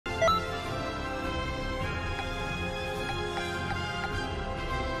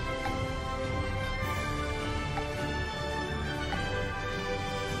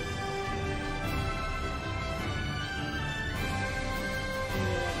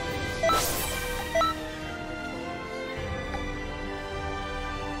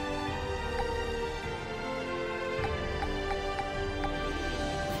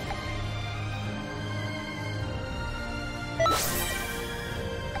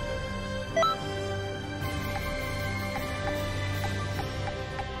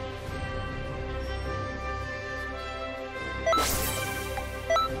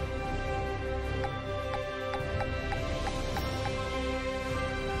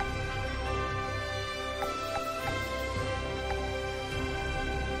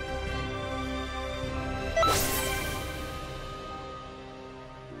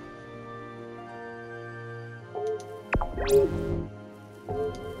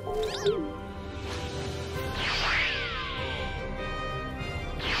Hi!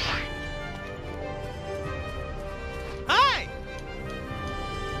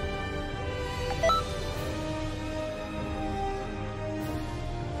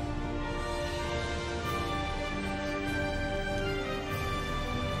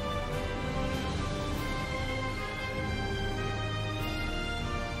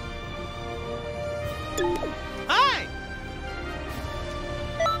 Hi!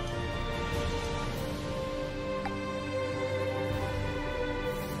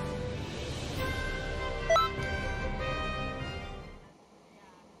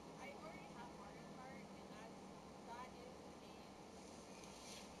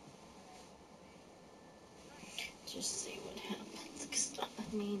 Just see what happens. 'Cause,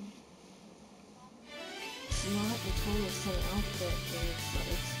 I mean, it's not the totally same outfit, but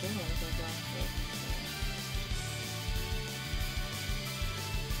it's still a good outfit.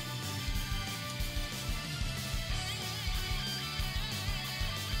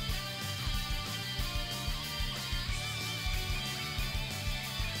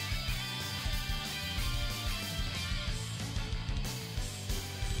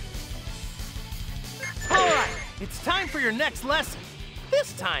 It's time for your next lesson.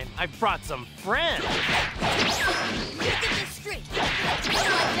 This time, I've brought some friends. Get this straight. You're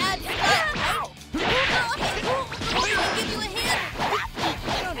my dad's stuff, right? We're gonna give you a hand.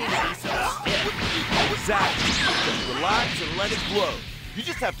 You don't need to be so stiff. Exactly. Just relax and let it flow. You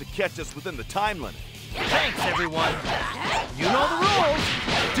just have to catch us within the time limit. Thanks, everyone. You know the rules.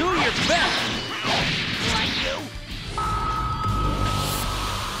 Do your best. Like you.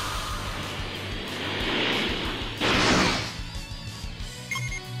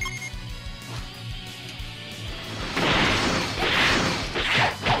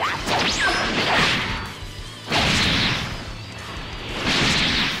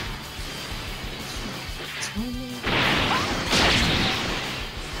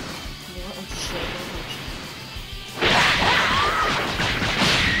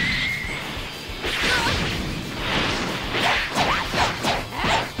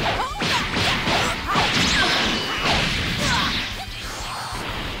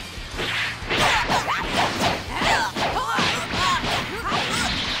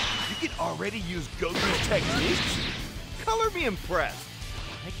 Already use Goku's techniques? Color me impressed.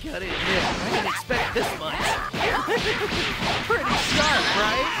 I gotta admit, I didn't expect this much. Pretty sharp,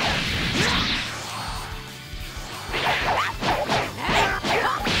 right?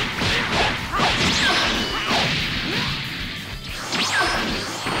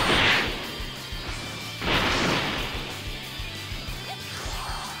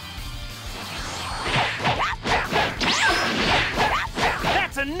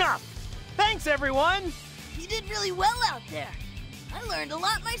 That's enough! Thanks, everyone! You did really well out there. I learned a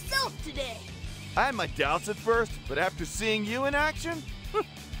lot myself today. I had my doubts at first, but after seeing you in action,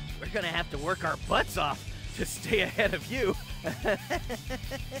 We're gonna have to work our butts off to stay ahead of you.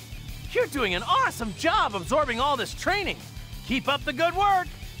 You're doing an awesome job absorbing all this training. Keep up the good work.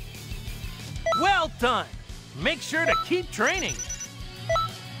 Well done. Make sure to keep training.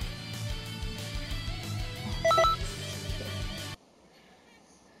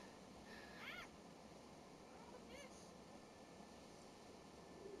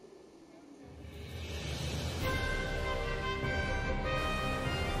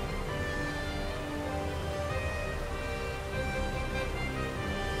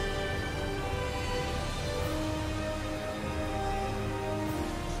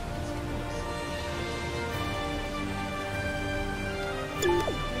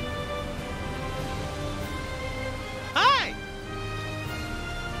 Hi!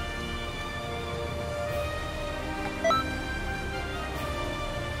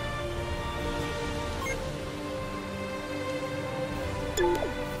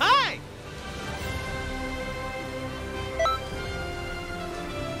 Hi!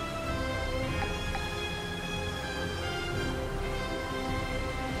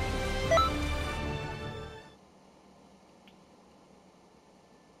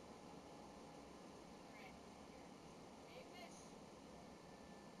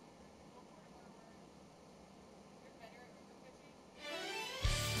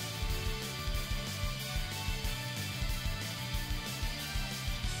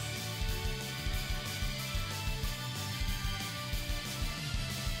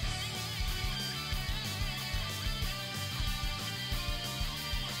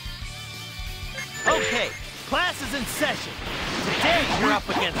 Okay, class is in session. Today you're up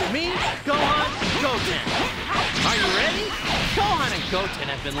against me, Gohan, and Goten. Are you ready? Gohan and Goten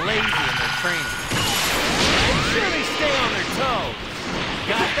have been lazy in their training. Make sure they stay on their toes.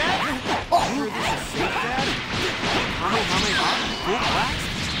 got that? Sure this is safe, Dad? Kamehameha? Full blast?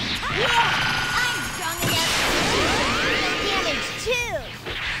 I'm strong enough to do damage too.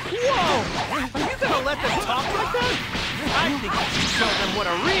 Whoa! Are you gonna let them talk like that? I think you should show them what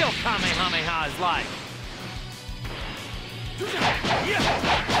a real Kamehameha is like.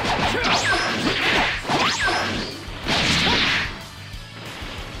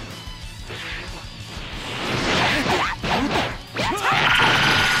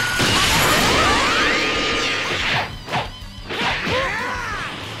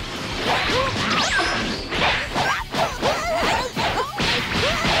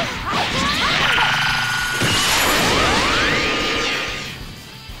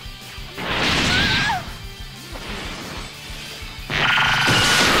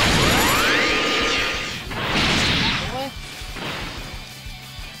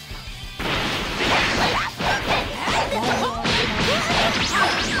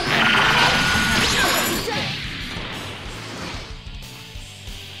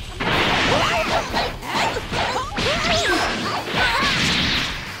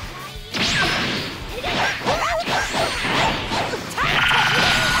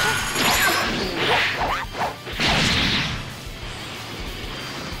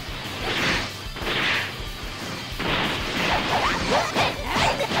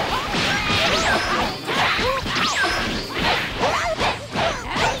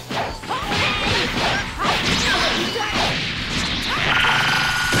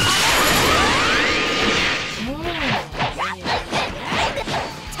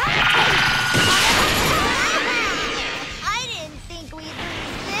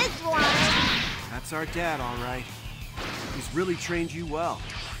 That's our dad, all right. He's really trained you well.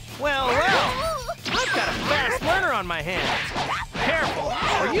 Well, I've got a fast learner on my hands. Careful,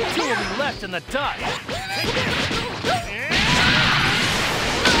 or you two will be left in the dust.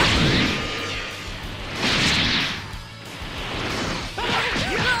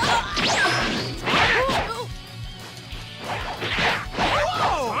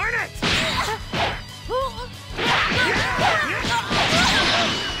 Darn it!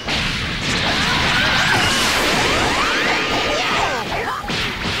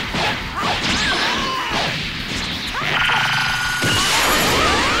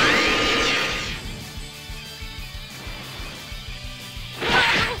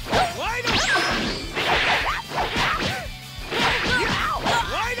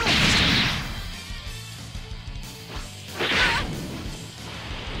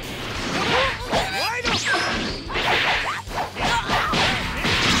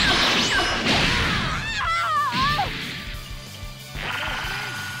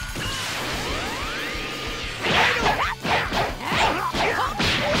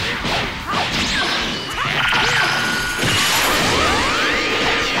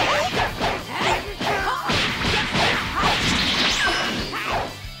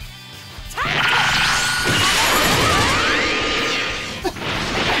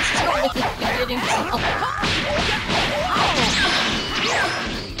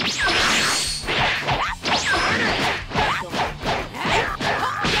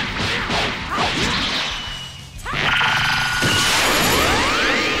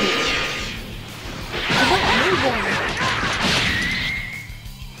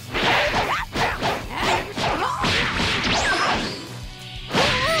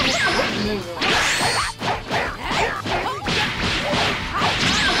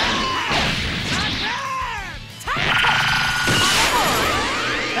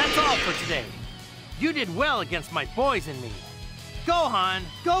 You did well against my boys and me. Gohan,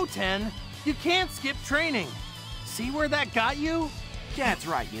 Goten, you can't skip training. See where that got you? Dad's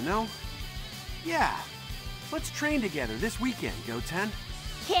right, you know? Yeah. Let's train together this weekend, Goten.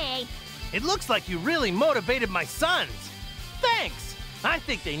 Okay. It looks like you really motivated my sons. Thanks. I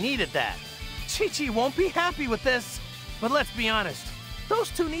think they needed that. Chi-Chi won't be happy with this. But let's be honest,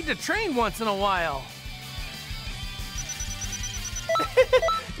 those two need to train once in a while.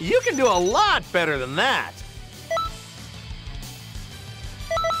 You can do a lot better than that.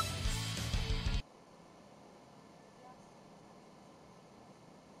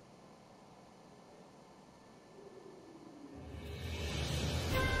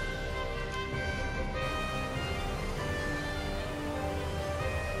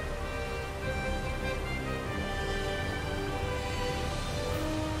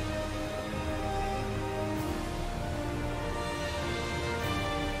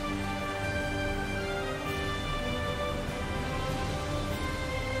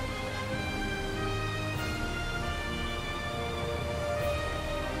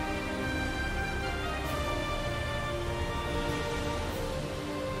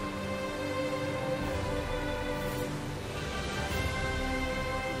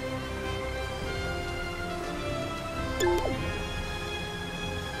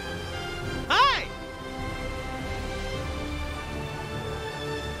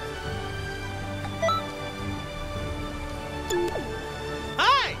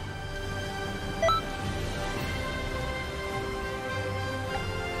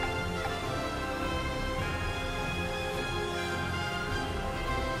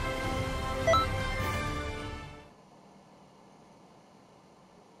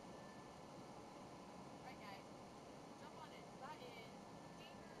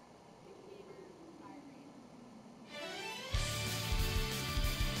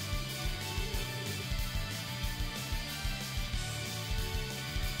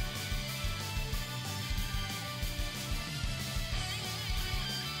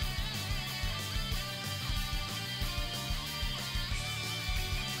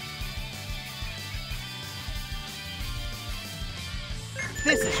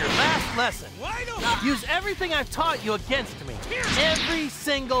 this is your last lesson. Use everything I've taught you against me. Every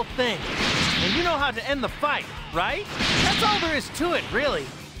single thing. And you know how to end the fight, right? That's all there is to it, really.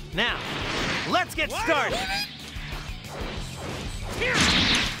 Now, let's get started.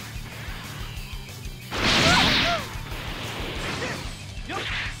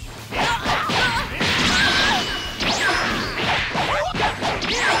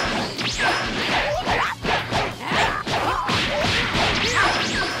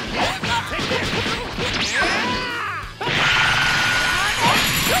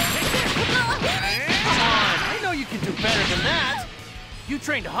 Better than that. You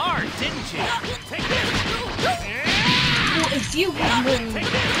trained hard, didn't you? Take this. Well, if you would move,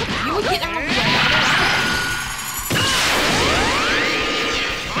 you would get out of the way.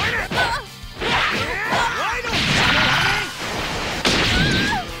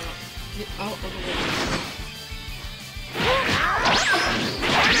 Get out of the way.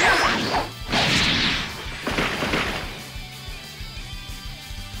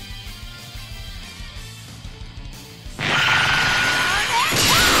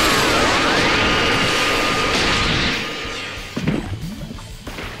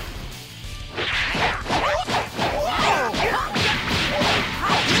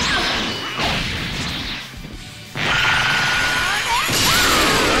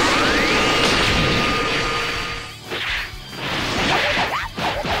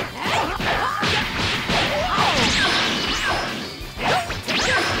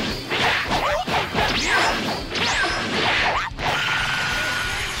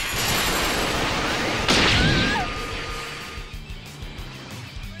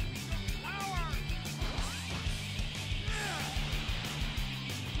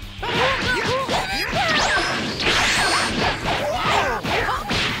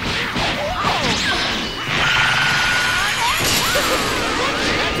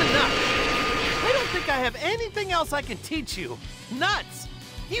 Anything else I can teach you? Nuts!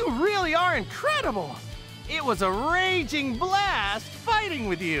 You really are incredible! It was a raging blast fighting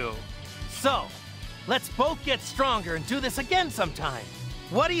with you! So, let's both get stronger and do this again sometime.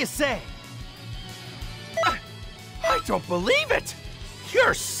 What do you say? I don't believe it!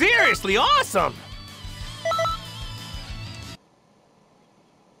 You're seriously awesome!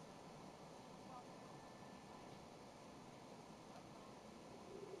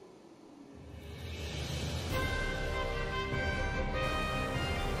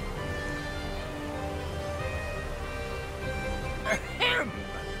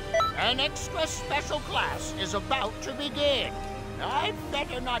 An extra special class is about to begin. I'd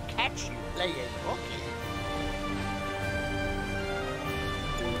better not catch you playing hooky.